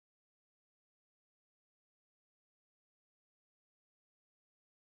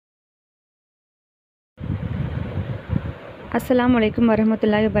அஸ்ஸலாமு அலைக்கும்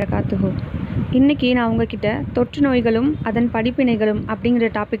வரஹ்மத்துல்லாஹி வபரகாத்துஹு. இன்றைக்கி நான் உங்ககிட்ட தொற்று நோய்களும் அதன் படிப்பினைகளும் அப்படிங்கிற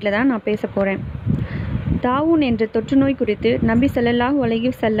டாப்பிக்கில் தான் நான் பேச போகிறேன். தாவூன் என்ற தொற்று நோய் குறித்து நபி ஸல்லல்லாஹு அலைஹி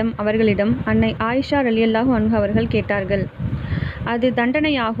வஸல்லம் அவர்களிடம் அன்னை ஆயிஷா ரலியல்லாஹு அன்ஹா அவர்கள் கேட்டார்கள். அது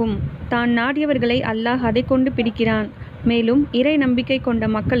தண்டனையாகும். தான் நாடியவர்களை அல்லாஹ் அதை கொண்டு பிடிக்கிறான். மேலும் இறை நம்பிக்கை கொண்ட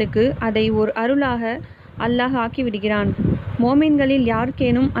மக்களுக்கு அதை ஓர் அருளாக அல்லாஹ் ஆக்கிவிடுகிறான். மோமின்களில்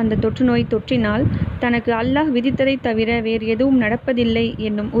யாருக்கேனும் அந்த தொற்று நோய் தொற்றினால் தனக்கு அல்லாஹ் விதித்ததை தவிர வேறு எதுவும் நடப்பதில்லை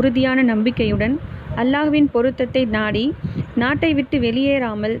என்னும் உறுதியான நம்பிக்கையுடன் அல்லாஹ்வின் பொருத்தத்தை நாடி நாட்டை விட்டு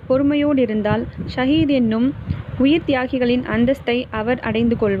வெளியேறாமல் பொறுமையோடு இருந்தால் ஷஹீத் என்னும் உயிர் தியாகிகளின் அந்தஸ்தை அவர்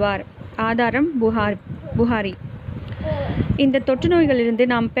அடைந்து கொள்வார். ஆதாரம் புகாரி. இந்த தொற்று நோய்களிலிருந்து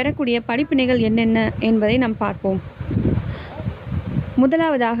நாம் பெறக்கூடிய படிப்பினைகள் என்னென்ன என்பதை நாம் பார்ப்போம்.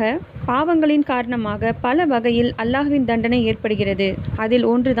 முதலாவதாக, பாவங்களின் காரணமாக பல வகையில் அல்லாஹ்வின் தண்டனை ஏற்படுகிறது. அதில்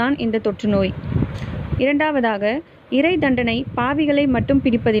ஒன்றுதான் இந்த தொற்று நோய். இரண்டாவதாக, இறை தண்டனை பாவிகளை மட்டும்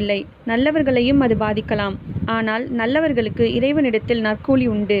பிடிப்பதில்லை, நல்லவர்களையும் அது பாதிக்கலாம். ஆனால் நல்லவர்களுக்கு இறைவனிடத்தில் நற்கூலி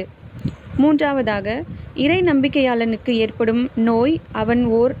உண்டு. மூன்றாவதாக, இறை நம்பிக்கையாளனுக்கு ஏற்படும் நோய்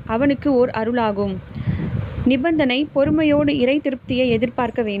அவனுக்கு ஓர் அருளாகும். நிபந்தனை பொறுமையோடு இறை திருப்தியை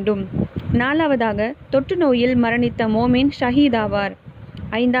எதிர்பார்க்க வேண்டும். நாலாவதாக, தொற்று நோயில் மரணித்த மோமின் ஷஹீத் ஆவார்.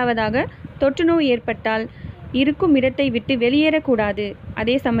 ஐந்தாவதாக, தொற்று நோய் ஏற்பட்டால் இருக்கும் இடத்தை விட்டு வெளியேறக்கூடாது.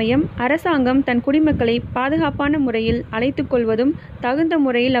 அதே சமயம் அரசாங்கம் தன் குடிமக்களை பாதுகாப்பான முறையில் அழைத்து கொள்வதும் தகுந்த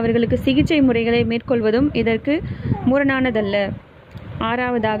முறையில் அவர்களுக்கு சிகிச்சை முறைகளை மேற்கொள்வதும் இதற்கு முரணானதல்ல.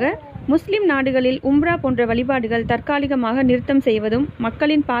 ஆறாவதாக, முஸ்லிம் நாடுகளில் உம்ரா போன்ற வழிபாடுகள் தற்காலிகமாக நிறுத்தம் செய்வதும்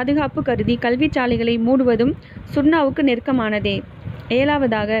மக்களின் பாதுகாப்பு கருதி கல்விச்சாலைகளை மூடுவதும் சுன்னாவுக்கு நெருக்கமானதே.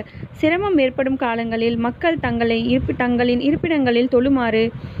 ஏழாவதாக, சிரமம் ஏற்படும் காலங்களில் மக்கள் தங்களின் இருப்பிடங்களில் தொழுமாறு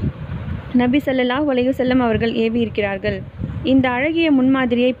நபி ஸல்லல்லாஹு அலைஹி வஸல்லம் அவர்கள் ஏவியிருக்கிறார்கள். இந்த அழகிய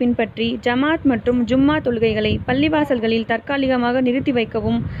முன்மாதிரியை பின்பற்றி ஜமாத் மற்றும் ஜும்மா தொழுகைகளை பள்ளிவாசல்களில் தற்காலிகமாக நிறுத்தி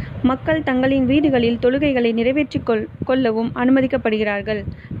வைக்கவும் மக்கள் தங்களின் வீடுகளில் தொழுகைகளை நிறைவேற்றிக் கொள்ளவும் அனுமதிக்கப்படுகிறார்கள்.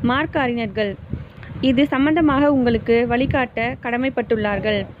 மார்க்க அறிஞர்கள் இது சம்பந்தமாக உங்களுக்கு வழிகாட்ட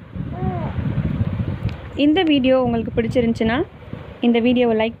கடமைப்பட்டுள்ளார்கள். இந்த வீடியோ உங்களுக்கு பிடிச்சிருந்துச்சுன்னா இந்த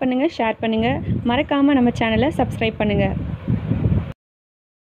வீடியோவை லைக் பண்ணுங்கள், ஷேர் பண்ணுங்கள், மறக்காமல் நம்ம சேனலை சப்ஸ்கிரைப் பண்ணுங்கள்.